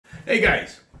Hey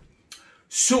guys,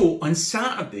 so on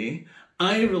Saturday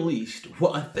I released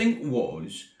what I think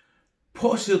was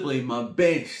possibly my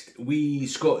best wee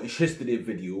Scottish history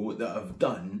video that I've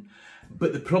done,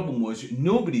 but the problem was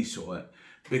nobody saw it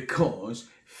because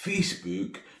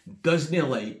Facebook doesn't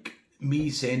like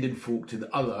me sending folk to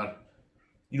the other,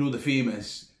 you know, the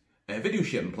famous video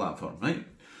sharing platform, right?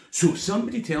 So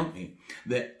somebody told me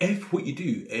that if what you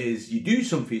do is you do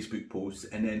some Facebook posts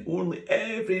and then only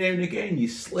every now and again you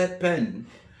slip in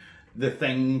the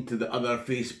thing to the other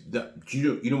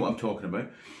you know what I'm talking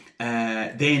about,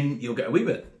 then you'll get away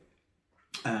with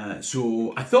it.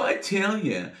 So I thought I'd tell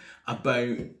you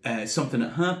about something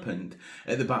that happened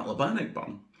at the Battle of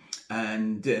Bannockburn.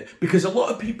 And because a lot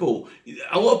of people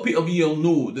you'll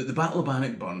know that the Battle of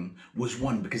Bannockburn was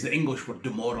won because the English were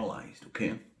demoralised,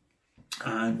 okay?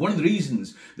 And one of the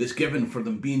reasons that's given for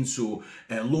them being so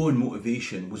low in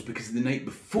motivation was because the night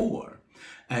before,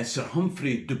 Sir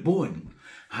Humphrey de Bohun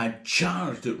had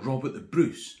charged at Robert the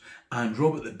Bruce, and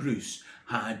Robert the Bruce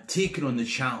had taken on the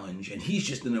challenge, and he's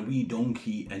just in a wee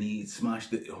donkey and he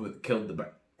smashed it, killed the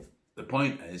bit. The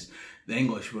point is, the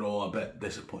English were all a bit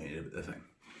disappointed about the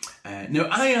thing. Now,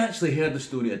 I actually heard the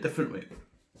story a different way.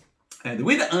 The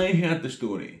way that I heard the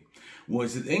story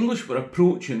was that the English were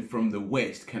approaching from the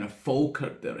west, kind of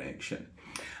Falkirk direction.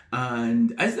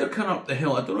 And as they're coming up the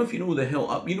hill, I don't know if you know the hill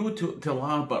up, you know, to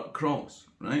Larbert Cross,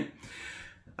 right?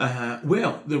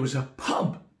 Well, there was a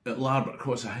pub at Larbert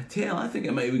Cross, a hotel, I think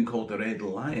it might have been called the Red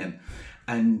Lion.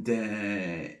 And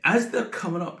as they're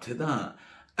coming up to that,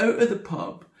 out of the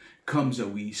pub comes a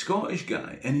wee Scottish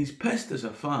guy, and he's pissed as a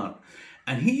fart.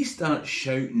 And he starts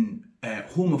shouting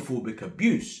homophobic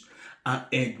abuse at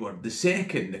Edward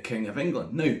II, the King of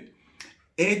England. Now,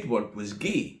 Edward was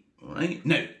gay, right?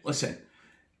 Now, listen,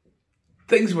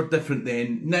 things were different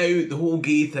then. Now, the whole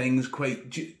gay thing's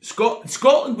quite...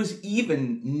 Scotland was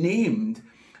even named,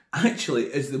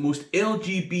 actually, as the most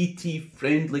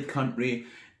LGBT-friendly country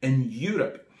in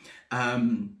Europe. I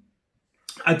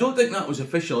don't think that was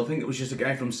official. I think it was just a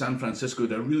guy from San Francisco who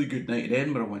had a really good night in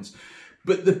Edinburgh once.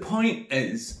 But the point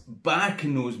is, back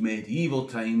in those medieval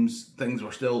times, things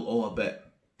were still all a bit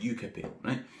UKIP,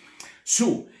 right?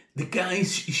 So, the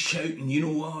guy's shouting, you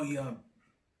know, oh, you're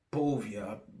Pove,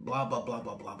 you're blah, blah, blah,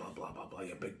 blah, blah, blah, blah, blah, blah,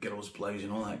 you big girl's blouse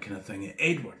and all that kind of thing. And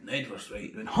Edward's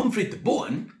right. And Humphrey de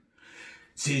Bohun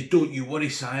says, don't you worry,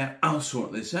 sire, I'll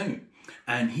sort this out.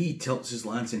 And he tilts his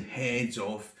lance and heads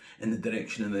off in the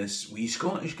direction of this wee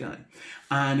Scottish guy.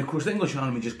 And of course the English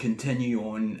army just continue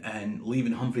on and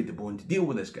leaving Humphrey de Bohun to deal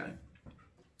with this guy.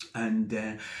 And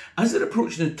as they're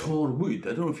approaching the Tor Wood,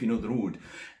 I don't know if you know the road,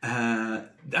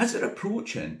 as they're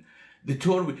approaching the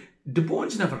Tor Wood, de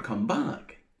Bohun's never come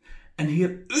back. And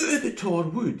here out of the Tor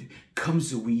Wood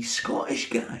comes the wee Scottish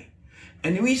guy.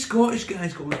 And the wee Scottish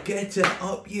guy's going, get it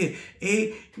up, you.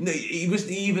 Eh? He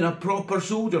wasn't even a proper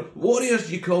soldier.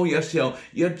 Warriors, you call yourself.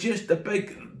 You're just a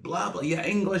big blah, blah, you're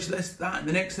English, this, that, and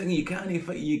the next thing you can't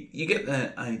fight. You get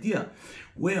the idea.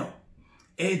 Well,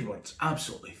 Edward's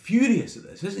absolutely furious at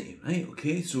this, isn't he? Right,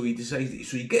 okay, so he decides,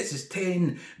 so he gets his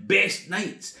 10 best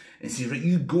knights and says, right,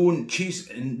 you go and chase,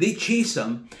 and they chase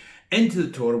him into the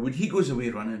Torwood. He goes away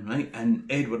running, right, and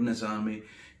Edward and his army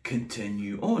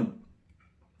continue on.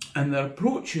 And they're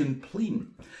approaching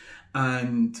Plean.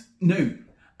 And now,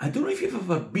 I don't know if you've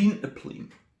ever been to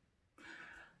Plean.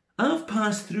 I've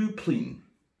passed through Plean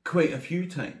quite a few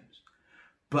times,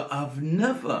 but I've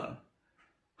never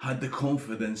had the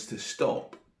confidence to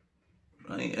stop,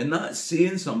 right? And that's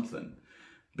saying something,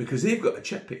 because they've got a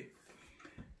chippy.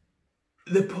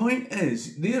 The point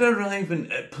is, they're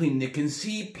arriving at Plean, they can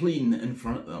see Plean in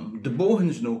front of them, de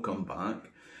Bohun's no come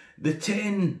back, the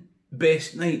 10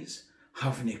 best knights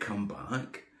haven't come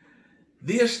back,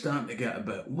 they're starting to get a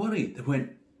bit worried. They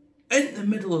went in the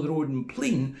middle of the road in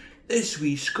Plean, this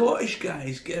wee Scottish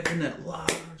guy's giving it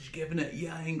large, giving it,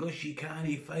 yeah, English, you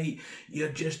can't fight, you're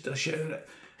just a shout,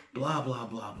 blah, blah,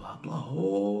 blah, blah, blah.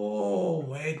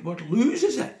 Oh, Edward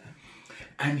loses it.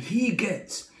 And he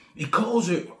calls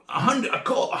out 100, I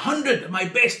call it 100 of my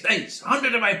best knights,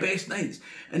 100 of my best knights.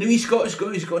 And the wee Scottish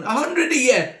guy's going, 100 of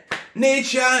you, no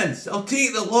chance, I'll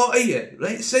take the lot of you,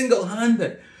 right,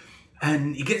 single-handed.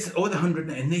 And he gets all the 100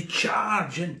 and they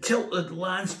charge and tilted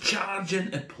lance charge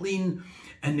into Plean,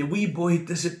 and the wee boy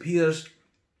disappears,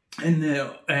 and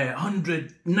the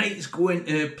 100 knights go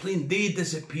into Plean, they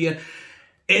disappear.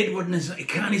 Edward and he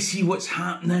can't see what's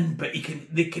happening, but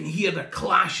they can hear the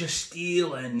clash of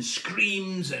steel and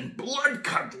screams and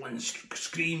blood-curdling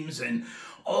screams and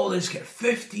all this.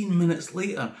 15 minutes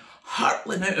later,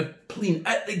 hurtling out of plane,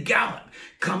 at the gallop,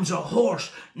 comes a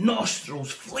horse,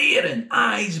 nostrils flaring,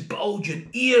 eyes bulging,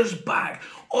 ears back,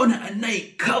 on at a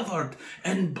night covered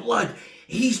in blood.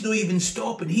 He's not even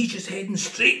stopping, he's just heading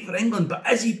straight for England. But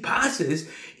as he passes,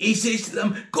 he says to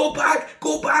them, "Go back,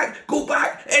 go back, go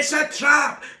back, it's a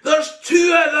trap, there's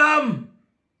 2 of them."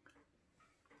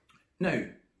 Now,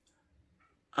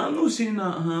 I'm not saying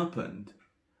that happened.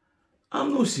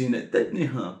 I'm not saying it didn't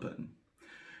happen.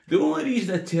 The only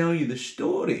reason I tell you the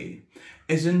story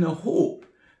is in the hope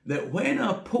that when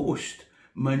I post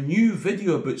my new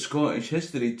video about Scottish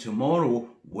history tomorrow,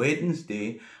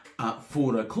 Wednesday, at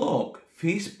 4 o'clock,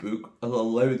 Facebook will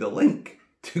allow the link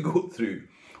to go through.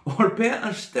 Or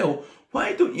better still,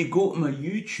 why don't you go to my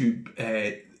YouTube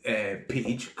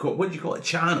page, what do you call it,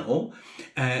 channel,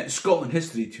 Scotland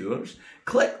History Tours,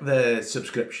 click the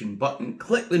subscription button,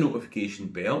 click the notification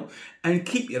bell, and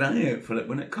keep your eye out for it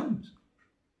when it comes.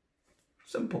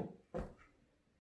 Simple.